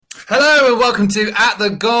Hello and welcome to At the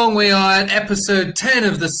Gong. We are at episode 10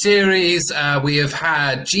 of the series. We have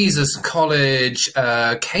had Jesus College,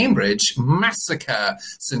 Cambridge, Massacre,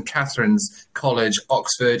 St Catherine's College,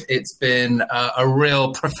 Oxford. It's been a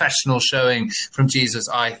real professional showing from Jesus,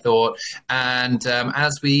 I thought. And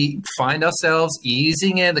as we find ourselves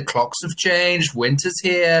easing in, the clocks have changed, winter's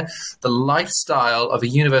here, the lifestyle of a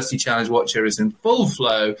University Challenge watcher is in full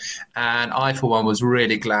flow. And I, for one, was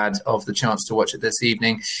really glad of the chance to watch it this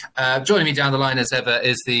evening. Joining me down the line as ever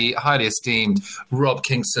is the highly esteemed Rob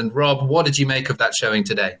Kingston. Rob, what did you make of that showing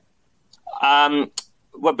today?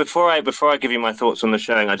 Well, before I give you my thoughts on the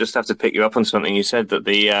showing, I just have to pick you up on something. You said that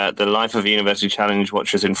the life of a University Challenge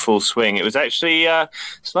watcher is in full swing. It was actually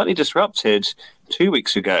slightly disrupted 2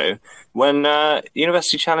 weeks ago when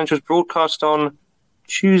University Challenge was broadcast on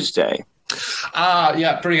Tuesday.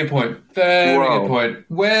 Yeah, pretty good point. Very good point.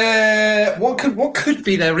 What could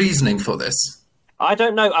be their reasoning for this? I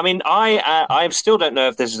don't know. I mean, I still don't know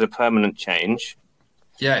if this is a permanent change.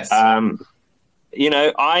 Yes.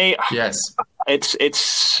 Yes.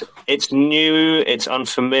 It's new. It's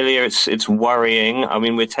unfamiliar. It's worrying. I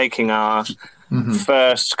mean, we're taking our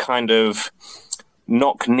first kind of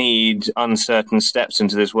knock-kneed, uncertain steps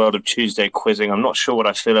into this world of Tuesday quizzing. I'm not sure what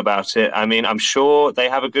I feel about it. I mean, I'm sure they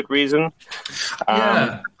have a good reason.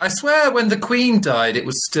 Yeah. I swear when the Queen died, it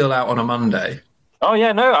was still out on a Monday. Oh,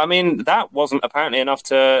 yeah, no, I mean, that wasn't apparently enough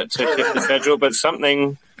to shift the schedule, but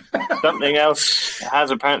something else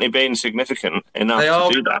has apparently been significant enough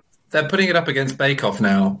to do that. They're putting it up against Bake Off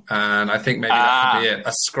now, and I think maybe that could be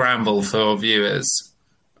a scramble for viewers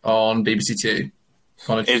on BBC Two.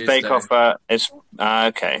 Is Bake Off...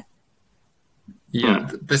 okay. Yeah,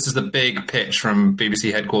 This is the big pitch from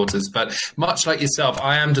BBC headquarters. But much like yourself,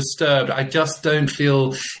 I am disturbed. I just don't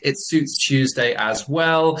feel it suits Tuesday as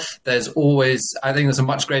well. I think there's a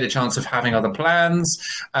much greater chance of having other plans.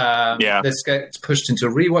 This gets pushed into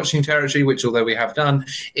rewatching territory, which, although we have done,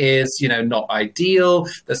 is, not ideal.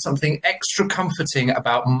 There's something extra comforting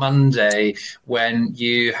about Monday when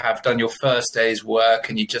you have done your first day's work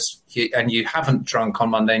and you haven't drunk on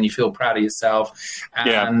Monday and you feel proud of yourself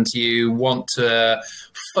and you want to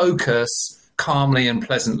focus calmly and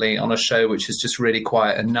pleasantly on a show which is just really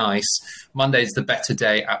quiet and nice. Monday's the better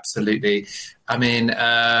day, absolutely. I mean,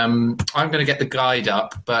 I'm going to get the guide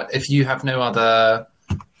up, but if you have no other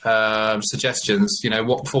suggestions,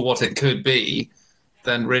 what it could be,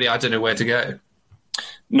 then really I don't know where to go.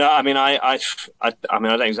 No, I mean, I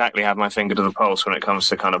don't exactly have my finger to the pulse when it comes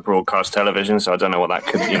to kind of broadcast television, so I don't know what that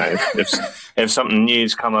could, if something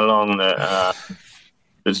new's come along that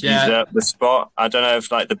has usurped the spot. I don't know if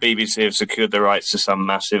the BBC have secured the rights to some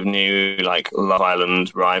massive new Love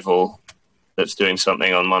Island rival that's doing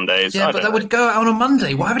something on Mondays. Yeah, but that would go out on a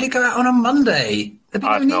Monday. Why would it go out on a Monday?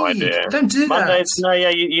 I have no idea. Don't do Mondays, that. No,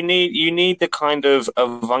 yeah, you need the kind of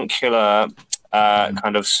avuncular,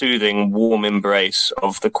 kind of soothing, warm embrace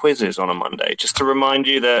of the quizzes on a Monday, just to remind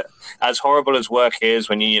you that as horrible as work is,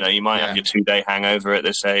 when you might have your 2-day hangover at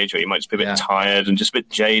this age, or you might just be a bit tired and just a bit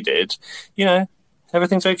jaded,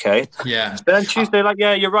 everything's okay. Yeah. But then Tuesday,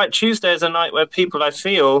 you're right. Tuesday is a night where people, I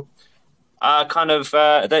feel, are kind of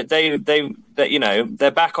they're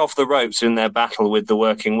back off the ropes in their battle with the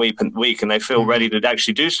working week, and they feel ready to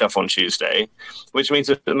actually do stuff on Tuesday, which means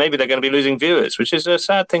that maybe they're going to be losing viewers, which is a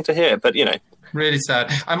sad thing to hear. But really sad.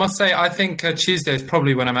 I must say, I think Tuesday is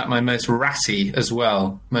probably when I'm at my most ratty as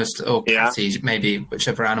well, catty, maybe,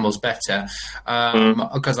 whichever animal's better.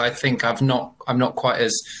 Because I think I'm not quite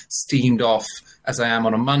as steamed off as I am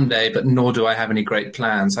on a Monday, but nor do I have any great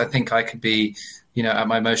plans. I think I could be, at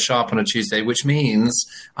my most sharp on a Tuesday, which means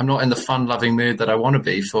I'm not in the fun-loving mood that I want to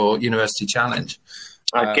be for University Challenge.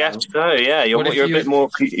 I guess so. Yeah, you're a bit more.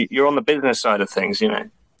 You're on the business side of things,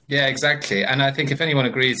 Yeah, exactly. And I think if anyone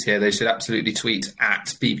agrees here, they should absolutely tweet at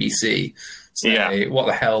BBC. Say, what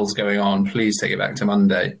the hell's going on? Please take it back to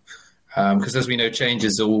Monday. Because as we know, change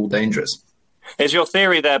is all dangerous. Is your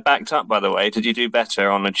theory there backed up, by the way? Did you do better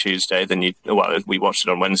on a Tuesday than you... Well, we watched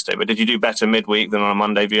it on Wednesday, but did you do better midweek than on a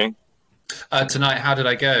Monday viewing? Tonight, how did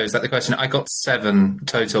I go? Is that the question? I got 7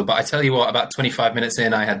 total, but I tell you what, about 25 minutes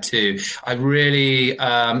in, I had 2. I really,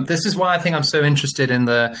 this is why I think I'm so interested in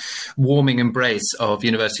the warming embrace of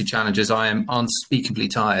University Challenges. I am unspeakably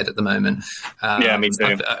tired at the moment. Yeah, me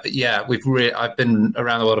too. I've been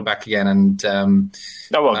around the world and back again, and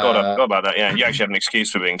God about that. Yeah, you actually have an excuse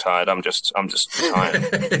for being tired. I'm just tired.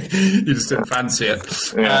 You just didn't fancy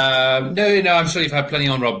it. Yeah. No, I'm sure you've had plenty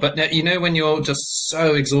on, Rob. But when you're just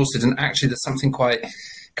so exhausted, and actually there's something quite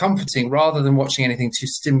comforting, rather than watching anything too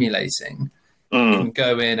stimulating, You can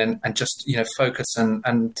go in and just, focus.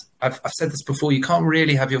 And I've said this before, you can't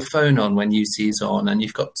really have your phone on when UC's on, and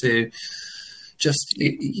you've got to just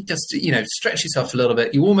stretch yourself a little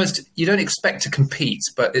bit. You don't expect to compete,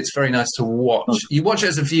 but it's very nice to watch. You watch it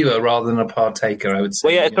as a viewer rather than a partaker, I would say.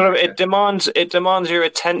 Well, yeah, it demands your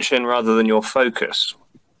attention rather than your focus.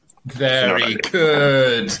 Very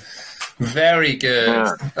good. Very good.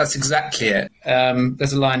 Yeah. That's exactly it.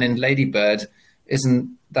 There's a line in Lady Bird,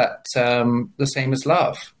 isn't that the same as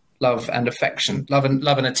love and affection, love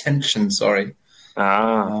and attention? Sorry,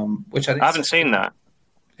 which I haven't seen that.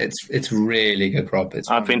 It's really good, Rob.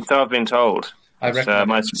 I've been told. I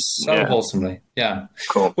recommend it wholesomely. Yeah.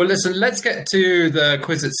 Cool. Well, listen, let's get to the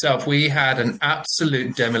quiz itself. We had an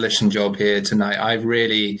absolute demolition job here tonight.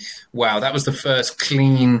 That was the first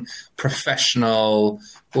clean, professional,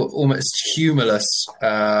 almost humorless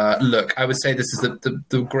look. I would say this is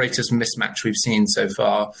the greatest mismatch we've seen so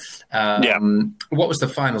far. What was the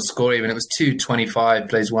final score even? It was 225,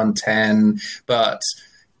 plays 110, but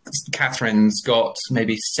Catherine's got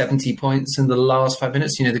maybe 70 points in the last 5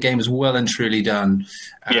 minutes. The game is well and truly done.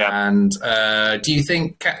 Yeah. And do you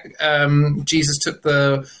think Jesus took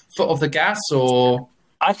the foot off the gas, or?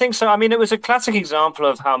 I think so. I mean, it was a classic example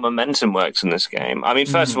of how momentum works in this game. I mean,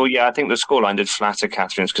 first of all, I think the scoreline did flatter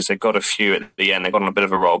Catherine's because they got a few at the end. They got on a bit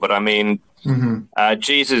of a roll. But I mean,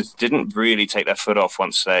 Jesus didn't really take their foot off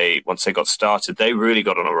once they got started. They really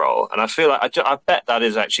got on a roll, and I feel like I bet that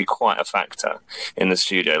is actually quite a factor in the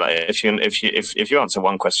studio. Like if you answer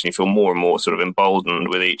one question, you feel more and more sort of emboldened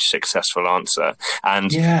with each successful answer,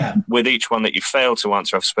 and with each one that you fail to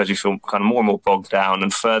answer, I suppose you feel kind of more and more bogged down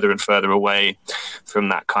and further away from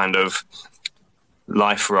that kind of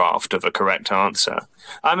life raft of a correct answer.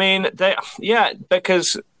 I mean,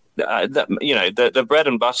 because the bread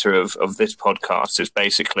and butter of this podcast is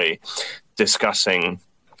basically discussing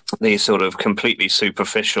these sort of completely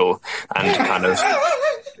superficial and kind of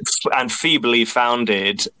and feebly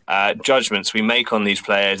founded judgments we make on these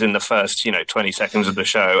players in the first 20 seconds of the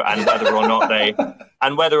show, and whether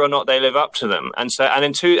or not they live up to them. And so,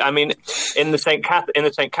 in the St.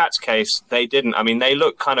 Cat's case, they didn't. I mean, they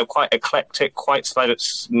look kind of quite eclectic, quite slightly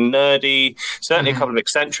nerdy. Certainly, a couple of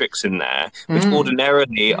eccentrics in there, which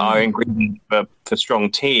ordinarily are ingredients for strong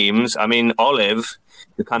teams. I mean, Olive,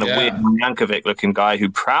 the kind of weird Yankovic-looking guy who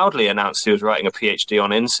proudly announced he was writing a PhD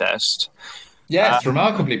on incest. Yes,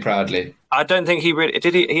 remarkably proudly. I don't think he really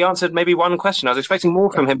did. He answered maybe one question. I was expecting more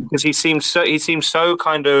from him because he seemed so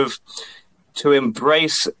kind of to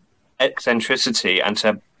embrace eccentricity and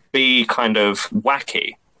to be kind of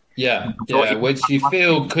wacky. Yeah, which you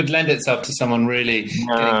feel could lend itself to someone really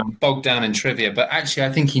getting bogged down in trivia. But actually,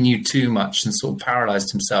 I think he knew too much and sort of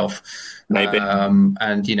paralyzed himself. Maybe.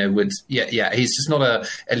 He's just not a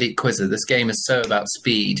elite quizzer. This game is so about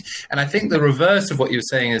speed. And I think the reverse of what you were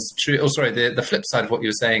saying is true. Oh, sorry, the flip side of what you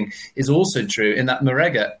were saying is also true, in that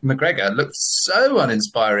McGregor looked so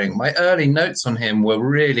uninspiring. My early notes on him were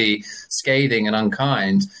really scathing and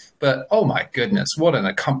unkind. But, oh my goodness, what an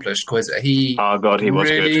accomplished quizzer. He was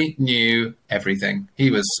really good. Knew everything.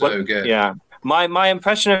 He was so good. Yeah. My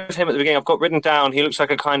impression of him at the beginning, I've got written down, he looks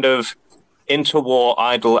like a kind of interwar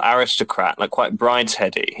idol aristocrat, like quite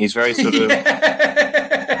bridesheady. He's very sort of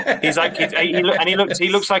he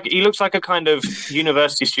looks like a kind of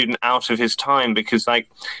university student out of his time, because like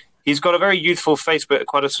he's got a very youthful face but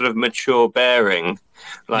quite a sort of mature bearing.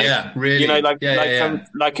 Like, really. Like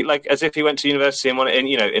as if he went to university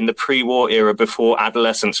in the pre-war era, before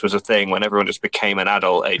adolescence was a thing, when everyone just became an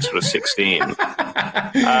adult age sort of 16.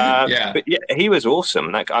 But he was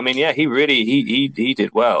awesome. He really he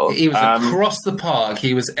did well. He was across the park.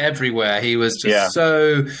 He was everywhere. He was just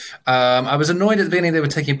so. I was annoyed at the beginning they were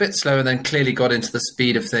taking a bit slow, and then clearly got into the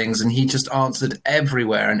speed of things, and he just answered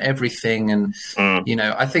everywhere and everything. And I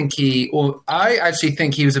actually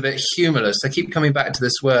think he was a bit humorless. I keep coming back to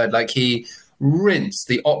this word, like he rinsed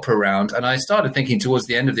the opera round, and I started thinking towards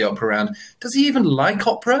the end of the opera round, does he even like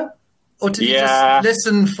opera, or did he just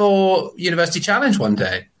listen for University Challenge one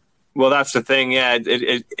day? Well, that's the thing. You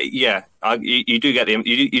do get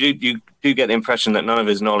the impression that none of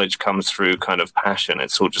his knowledge comes through kind of passion.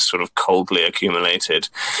 It's all just sort of coldly accumulated.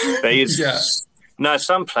 But he's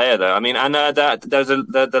some player though. I mean, and there's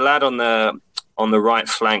the lad on the right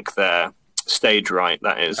flank there, stage right.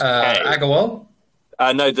 That is Agarwal.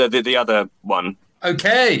 No, the other one.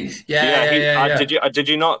 Okay. Yeah. Did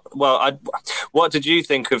you not? Well, what did you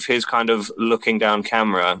think of his kind of looking down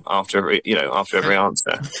camera after every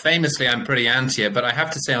answer? Famously, I'm pretty anti it, but I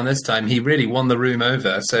have to say on this time, he really won the room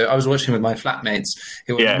over. So I was watching with my flatmates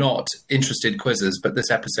who were not interested quizzes, but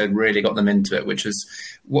this episode really got them into it, which is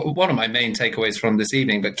one of my main takeaways from this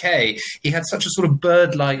evening. But Kay, he had such a sort of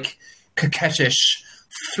bird-like, coquettish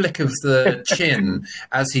flick of the chin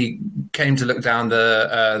as he came to look down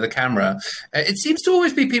the camera. It seems to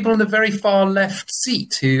always be people on the very far left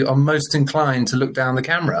seat who are most inclined to look down the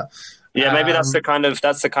camera. Yeah, maybe that's the kind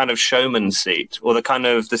of showman seat, or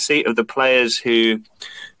the seat of the players who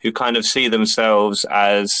kind of see themselves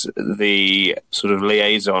as the sort of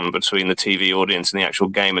liaison between the TV audience and the actual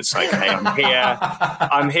game. It's like, hey,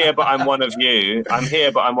 I'm here, but I'm one of you. I'm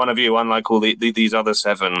here, but I'm one of you. Unlike all these other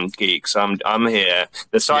 7 geeks, I'm here.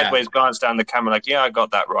 The sideways glance down the camera, like, yeah, I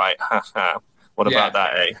got that right. What about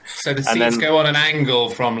that, eh? So the seats go on an angle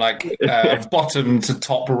from like bottom to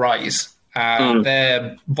top right.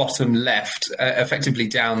 Their bottom left, effectively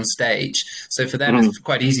downstage. So for them, it's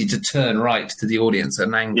quite easy to turn right to the audience at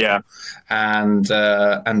an angle, and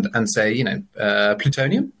say,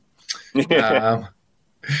 plutonium. Kay,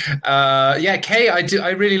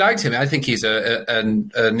 I really liked him. I think he's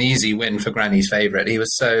an easy win for Granny's favourite. He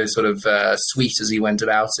was so sort of sweet as he went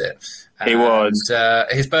about it. He was.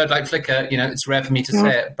 His bird-like flicker. It's rare for me to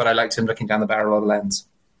say it, but I liked him looking down the barrel of the lens.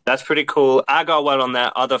 That's pretty cool. Agarwal on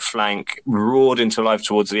their other flank roared into life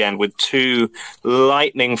towards the end with 2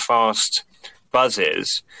 lightning-fast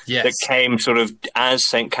buzzes that came sort of as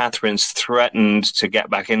St. Catherine's threatened to get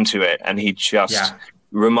back into it, and he just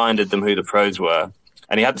reminded them who the pros were.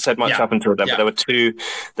 And he hadn't said much up until then, but there were 2.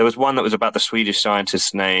 There was one that was about the Swedish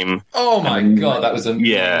scientist's name. Oh, my God, that was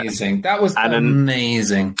amazing. Yeah. That was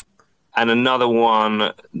amazing. And another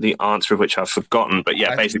one, the answer of which I've forgotten. But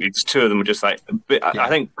basically, just 2 of them were just like, I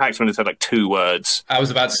think Paxman had said like 2 words. I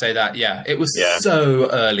was about to say that, It was so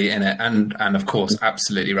early in it. And of course,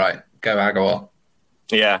 absolutely right. Go Agarwal.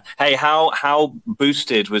 Yeah. Hey, how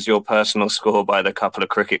boosted was your personal score by the couple of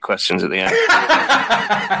cricket questions at the end?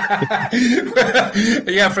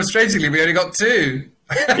 Frustratingly, we only got 2.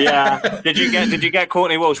 Yeah. Did you get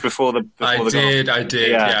Courtney Walsh before the? I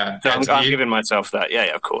did. Yeah. So I'm giving myself that. Yeah,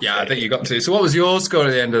 of course. Yeah, I think you got 2. So what was your score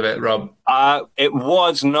at the end of it, Rob? It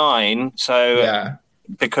was 9. So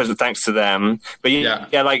because of thanks to them. But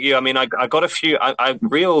like you, I mean, I got a few. I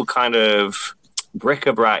real kind of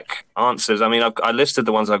bric-a-brac answers. I mean, I listed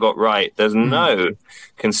the ones I got right. There's no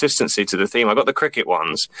consistency to the theme. I got the cricket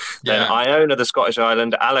ones. Then Iona, the Scottish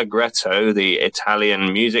island. Allegretto, the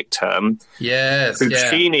Italian music term. Yes.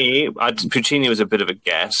 Puccini. Puccini was a bit of a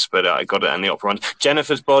guess, but I got it in the opera one.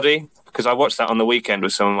 Jennifer's Body, because I watched that on the weekend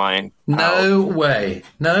with some of my pals. No way.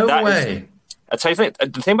 I tell you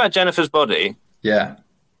the thing about Jennifer's Body. Yeah.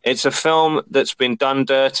 It's a film that's been done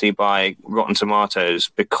dirty by Rotten Tomatoes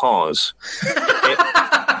because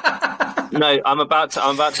I'm about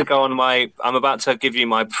to give you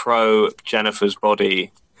my pro Jennifer's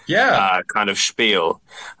Body kind of spiel.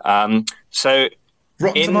 So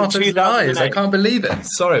Rotten Tomatoes lies. I can't believe it.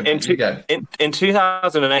 Sorry. In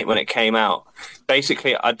 2008, when it came out,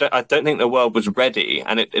 basically, I don't think the world was ready,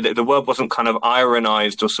 and the world wasn't kind of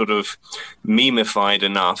ironized or sort of memeified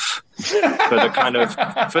enough for the kind of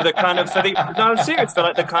no, I'm serious, for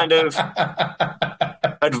like the kind of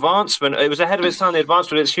advancement. It was ahead of its time, the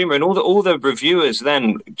advancement of its humor, and all the reviewers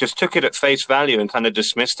then just took it at face value and kind of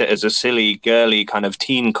dismissed it as a silly, girly kind of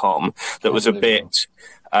teen com that was a bit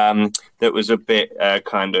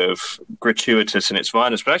kind of gratuitous in its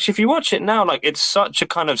violence. But actually, if you watch it now, like, it's such a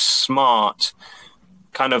kind of smart,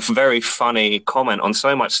 kind of very funny comment on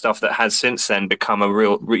so much stuff that has since then become a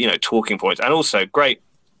real, talking point. And also great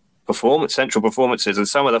central performances and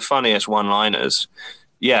some of the funniest one-liners.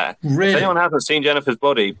 Yeah. Really? If anyone hasn't seen Jennifer's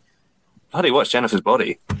Body, bloody watch Jennifer's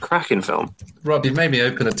Body. Cracking film. Rob, you've made me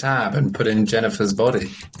open a tab and put in Jennifer's Body.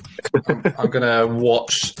 I'm going to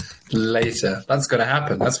watch later. That's going to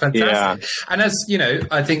happen. That's fantastic. Yeah. And as you know,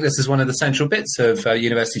 I think this is one of the central bits of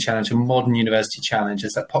University Challenge and modern University Challenge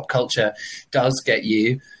is that pop culture does get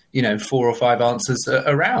you, 4 or 5 answers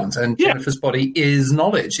around. And Jennifer's Body is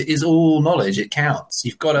knowledge. It is all knowledge. It counts.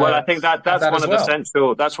 You've got to. Well, I think that's one of the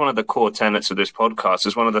central. That's one of the core tenets of this podcast.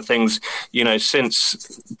 Is one of the things, since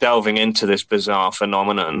delving into this bizarre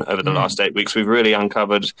phenomenon over the last 8 weeks, we've really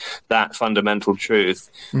uncovered that fundamental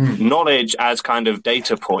truth. Knowledge as kind of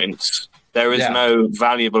data points. There is no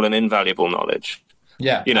valuable and invaluable knowledge.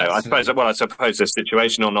 Yeah. I suppose there's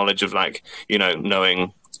situational knowledge of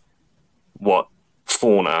knowing what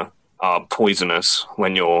fauna are poisonous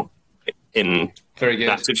when you're in Very good.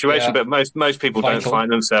 that situation. Yeah. But most people don't Vital. find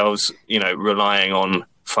themselves, relying on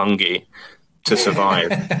fungi to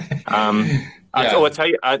survive. I tell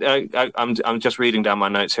you, I'm just reading down my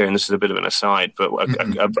notes here, and this is a bit of an aside, but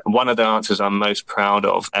one of the answers I'm most proud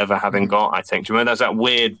of ever having got, I think. Do you remember there's that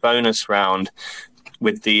weird bonus round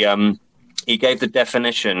with the he gave the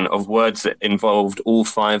definition of words that involved all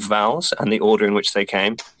 5 vowels and the order in which they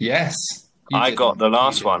came. Yes. I got the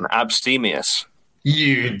last one, abstemious.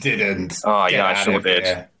 You didn't. Oh, Get yeah, I out sure of did.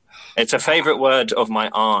 here. It's a favourite word of my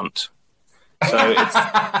aunt. So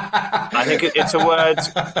I think it's a word.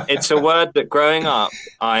 It's a word that growing up,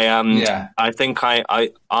 I think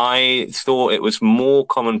I thought it was more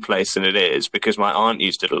commonplace than it is because my aunt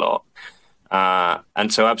used it a lot,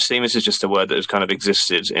 and so abstemious is just a word that has kind of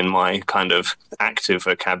existed in my kind of active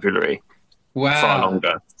vocabulary far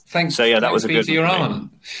longer. Thanks. So that was a good to your one.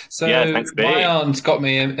 aunt. So thanks, my aunt got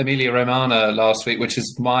me Emilia Romana last week, which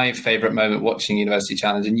is my favourite moment watching University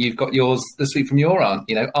Challenge, and you've got yours this week from your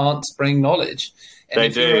aunt. Aunts bring knowledge.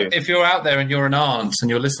 And if you're out there and you're an aunt and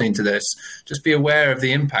you're listening to this, just be aware of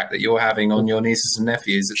the impact that you're having on your nieces and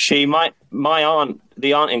nephews. My aunt,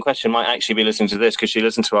 the aunt in question, might actually be listening to this because she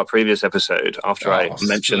listened to our previous episode after I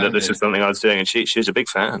mentioned that this is something I was doing, and she was a big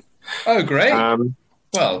fan. Oh, great!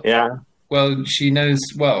 Yeah. Well, she knows.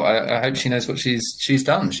 Well, I hope she knows what she's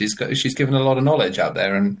done. She's given a lot of knowledge out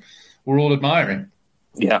there, and we're all admiring.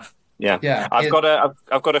 Yeah. I've got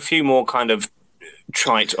a few more kind of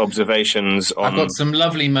trite observations on. I've got some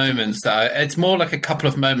lovely moments it's more like a couple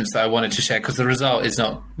of moments that I wanted to share because the result is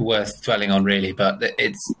not worth dwelling on really, but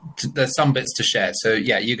there's some bits to share. So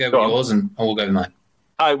yeah, you go with yours and we'll go with mine.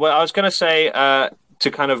 I was going to say to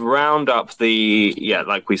kind of round up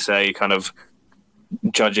like we say, kind of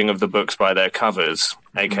judging of the books by their covers,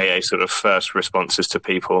 aka sort of first responses to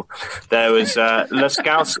people. There was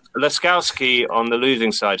Laskowski on the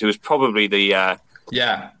losing side, who was probably the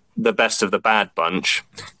best of the bad bunch.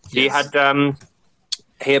 Yes.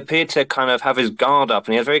 He appeared to kind of have his guard up,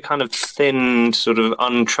 and he had very kind of thin, sort of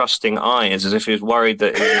untrusting eyes, as if he was worried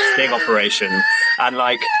that it was a sting operation,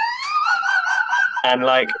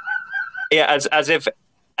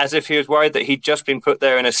 as if he was worried that he'd just been put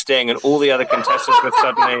there in a sting and all the other contestants were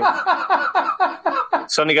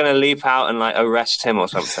suddenly going to leap out and arrest him or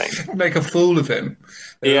something. Make a fool of him.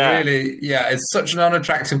 Really, it's such an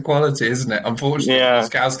unattractive quality, isn't it? Unfortunately, for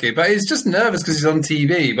Laskowski. But he's just nervous because he's on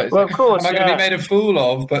TV. But of course, am I going to be made a fool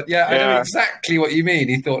of? But I know exactly what you mean.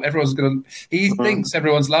 He thought everyone's going to. He thinks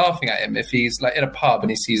everyone's laughing at him if he's in a pub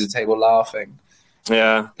and he sees a table laughing.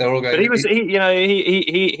 Yeah, they're all going. But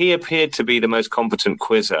he appeared to be the most competent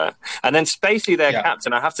quizzer, and then Spacey, their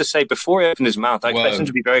captain. I have to say, before he opened his mouth, I expected him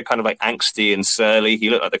to be very kind of angsty and surly.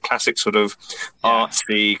 He looked like the classic sort of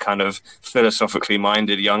artsy, kind of philosophically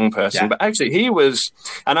minded young person. But actually, he was,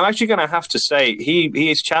 and I'm actually going to have to say,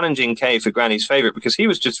 he is challenging Kay for Granny's favourite because he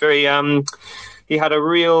was just very. He had a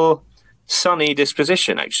real sunny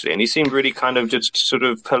disposition, actually, and he seemed really kind of just sort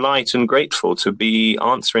of polite and grateful to be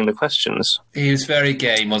answering the questions. He was very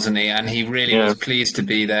game, wasn't he? And he really was pleased to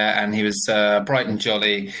be there, and he was bright and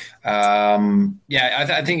jolly.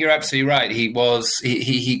 I think you're absolutely right. He was.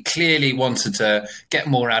 He clearly wanted to get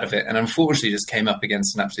more out of it, and unfortunately, just came up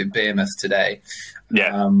against an absolute behemoth today.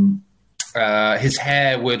 Yeah. His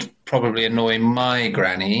hair would probably annoy my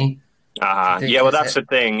granny. That's the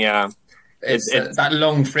thing. Yeah. It's that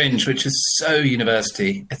long fringe, which is so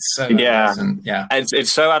university. It's so adolescent. Yeah.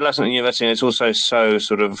 It's so adolescent at university, and it's also so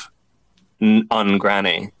sort of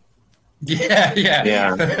un-granny. Yeah.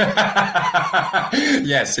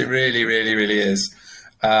 Yes, it really, really, really is.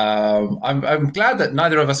 I'm glad that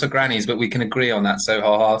neither of us are grannies, but we can agree on that so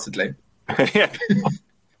wholeheartedly. Yeah.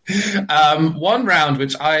 One round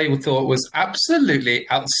which I thought was absolutely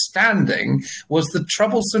outstanding was the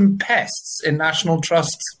troublesome pests in National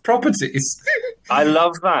Trust properties. I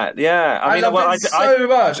love that. Yeah, I love it so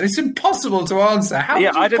much. It's impossible to answer. How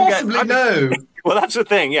would you possibly know? Well, that's the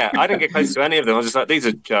thing. Yeah, I didn't get close to any of them. I was just like, these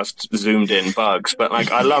are just zoomed in bugs. But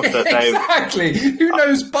I love that they exactly. Who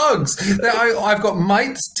knows bugs? I've got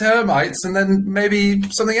mites, termites, and then maybe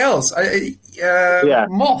something else.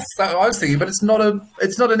 Moth. That I was thinking, but it's not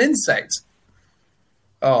an insect.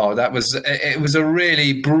 Oh, it was a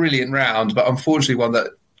really brilliant round, but unfortunately one that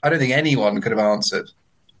I don't think anyone could have answered.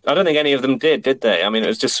 I don't think any of them did they? I mean, it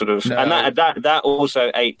was just sort of, and that also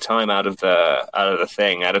ate time out of the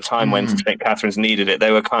thing at a time when St. Catherine's needed it. They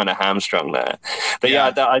were kind of hamstrung there. But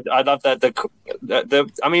I love that.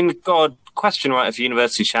 I mean, God, question writer for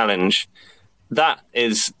University Challenge. That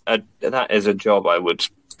is a job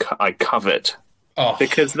I covet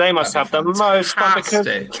because they must have the most fun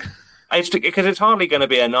because it's hardly going to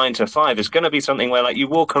be a 9 to 5. It's going to be something where you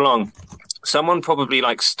walk along. someone probably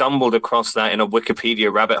like stumbled across that in a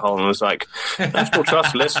Wikipedia rabbit hole and was like, National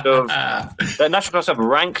Trust list of the National Trust have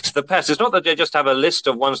ranked the pests. It's not that they just have a list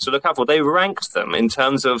of ones to look out for; they ranked them in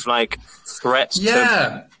terms of like threat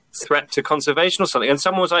to conservation or something. And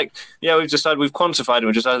someone was like, "Yeah, we've quantified and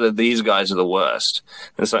we decided that these guys are the worst."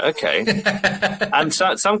 And it's like, okay. And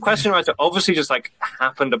so, some question writer obviously just like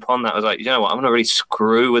happened upon that. I was like, you know what? I'm going to really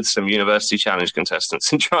screw with some University Challenge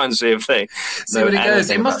contestants and try and see if they see what it goes.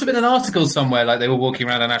 It must have been an article somewhere, like they were walking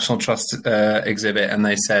around a National Trust exhibit, and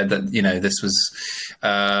they said that this was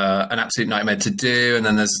an absolute nightmare to do,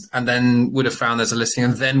 and then would have found there's a listing,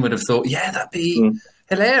 and then would have thought, yeah, that'd be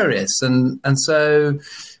hilarious, and so.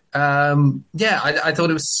 I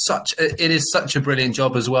thought it is such a brilliant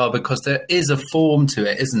job as well, because there is a form to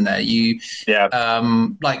it, isn't there?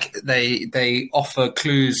 Like they offer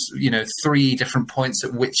clues, 3 different points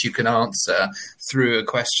at which you can answer through a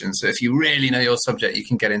question. So if you really know your subject, you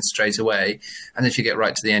can get in straight away. And if you get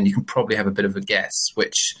right to the end, you can probably have a bit of a guess,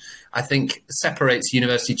 which I think separates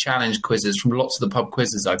University Challenge quizzes from lots of the pub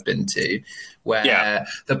quizzes I've been to, where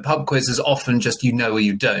the pub quiz is often just you know or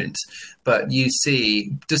you don't. But you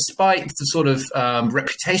see, despite the sort of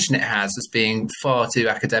reputation it has as being far too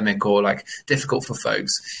academic or like difficult for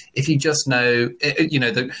folks, if you just know,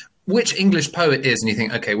 which English poet is, and you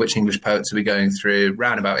think, okay, which English poets are we going through?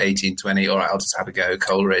 Round about 1820. All right, I'll just have a go,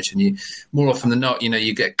 Coleridge. And you, more often than not,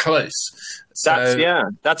 you get close.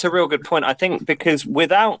 That's a real good point. I think because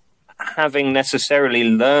without having necessarily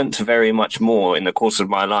learnt very much more in the course of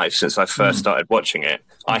my life since I first started watching it,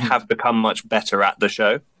 I have become much better at the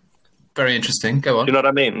show. Very interesting. Go on. Do you know what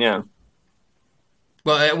I mean? Yeah.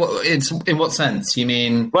 Well, it's in what sense? You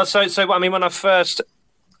mean? Well, so I mean,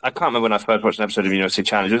 I can't remember when I first watched an episode of University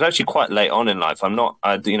Challenge. It was actually quite late on in life. I'm not,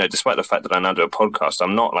 despite the fact that I now do a podcast,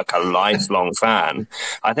 I'm not like a lifelong fan.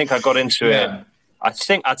 I think I got into it.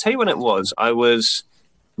 I'll tell you when it was. I was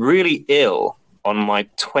really ill on my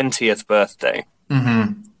 20th birthday.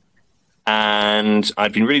 Mm-hmm. And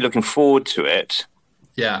I'd been really looking forward to it.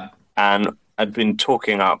 Yeah. And I'd been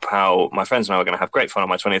talking up how my friends and I were going to have great fun on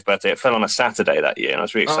my 20th birthday. It fell on a Saturday that year, and I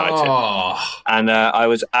was really excited. Oh. And I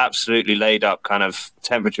was absolutely laid up, kind of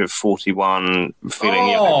temperature of 41,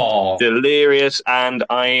 feeling delirious. And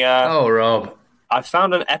Rob. I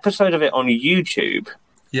found an episode of it on YouTube.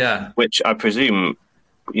 Yeah. Which I presume,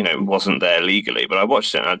 wasn't there legally, but I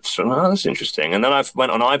watched it and I just thought, that's interesting. And then I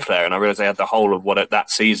went on iPlayer and I realized they had the whole of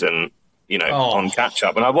that season, on catch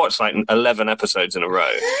up. And I watched like 11 episodes in a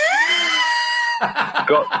row.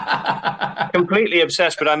 Got completely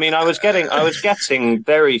obsessed, but I mean, I was getting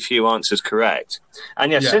very few answers correct.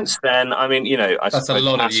 And since then, I mean, that's a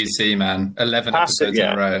lot of UC, man. 11 episodes in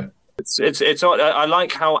a row. It's. I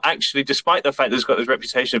like how actually, despite the fact that it's got this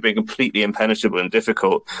reputation of being completely impenetrable and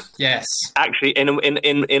difficult, yes, actually, in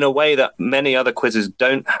a way that many other quizzes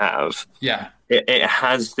don't have, it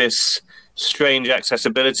has this strange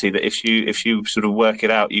accessibility that if you sort of work it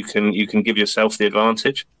out, you can give yourself the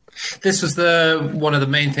advantage. This was one of the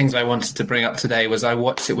main things I wanted to bring up today. Was I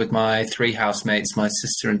watched it with my 3 housemates, my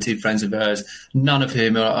sister and 2 friends of hers, none of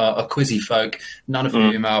whom are quizzy folk, none of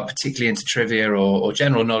whom are particularly into trivia or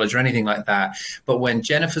general knowledge or anything like that. But when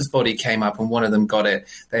Jennifer's Body came up and one of them got it,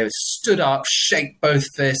 they stood up, shake both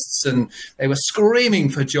fists, and they were screaming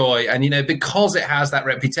for joy. And because it has that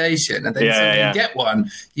reputation, and then you get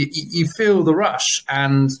one, you feel the rush.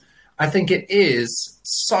 And I think it is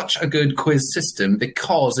such a good quiz system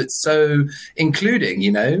because it's so including,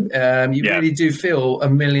 you really do feel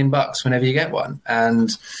 $1 million whenever you get one. And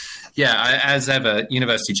as ever,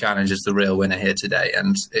 University Challenge is the real winner here today,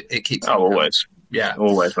 and it keeps always. Yeah,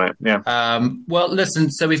 always, mate. Yeah. Well,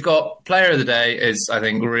 listen. So we've got player of the day is, I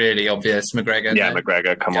think, really obvious. McGregor. Yeah,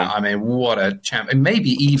 McGregor. Come on. I mean, what a champ! And maybe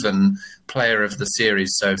even player of the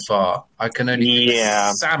series so far. I can only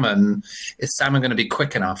think Salmon. Is Salmon going to be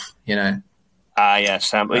quick enough?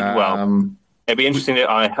 Sam. Well, it'd be interesting.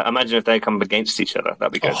 I imagine if they come up against each other,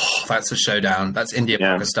 that'd be good. Oh, that's a showdown. That's India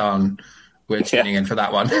Pakistan. We're tuning in for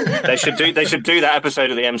that one. They should do that episode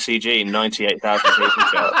of the MCG. 98,000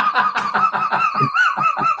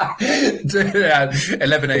 people.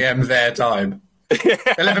 11 a.m. their time.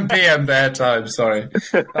 11 p.m. their time. Sorry.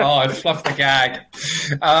 I fluffed the gag.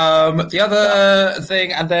 The other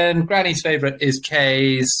thing, and then Granny's favourite is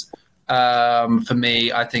Kay's. For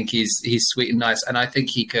me, I think he's sweet and nice, and I think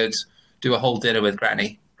he could do a whole dinner with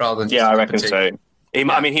Granny rather than just I reckon so. He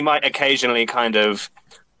might occasionally kind of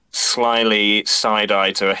slyly side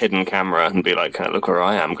eye to a hidden camera and be like, "Look where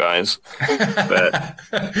I am, guys." But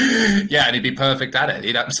and he'd be perfect at it.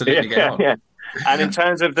 He'd absolutely get on. Yeah. And in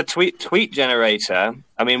terms of the tweet generator,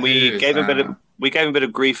 I mean, we gave him a bit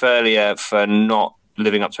of grief earlier for not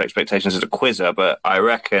living up to expectations as a quizzer, but I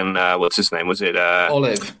reckon what's his name? Was it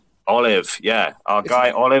Olive? Olive, yeah, our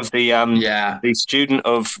guy Olive, the student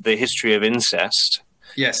of the history of incest.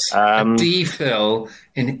 Yes, a DPhil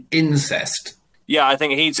in incest. Yeah, I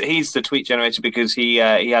think he's the tweet generator because he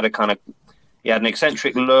had an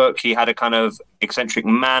eccentric look, he had a kind of eccentric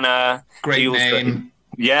manner. Great name.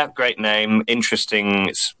 Great name.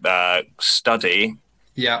 Interesting study.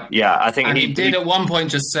 Yeah, I think he did at one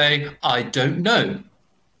point just say, "I don't know."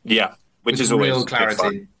 Yeah, which is real always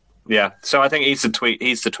clarity. Yeah, so I think he's the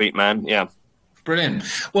tweet man. Yeah. Brilliant.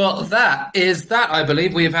 Well, that, I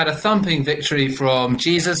believe. We have had a thumping victory from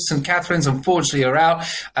Jesus. St. Catherine's, unfortunately, are out.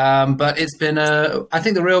 But it's been, I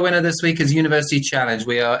think the real winner this week is University Challenge.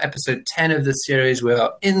 We are episode 10 of the series. We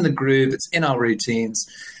are in the groove. It's in our routines.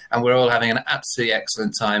 And we're all having an absolutely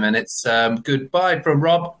excellent time. And it's goodbye from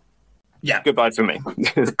Rob. Yeah. Goodbye from me.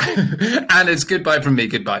 And it's goodbye from me.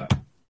 Goodbye.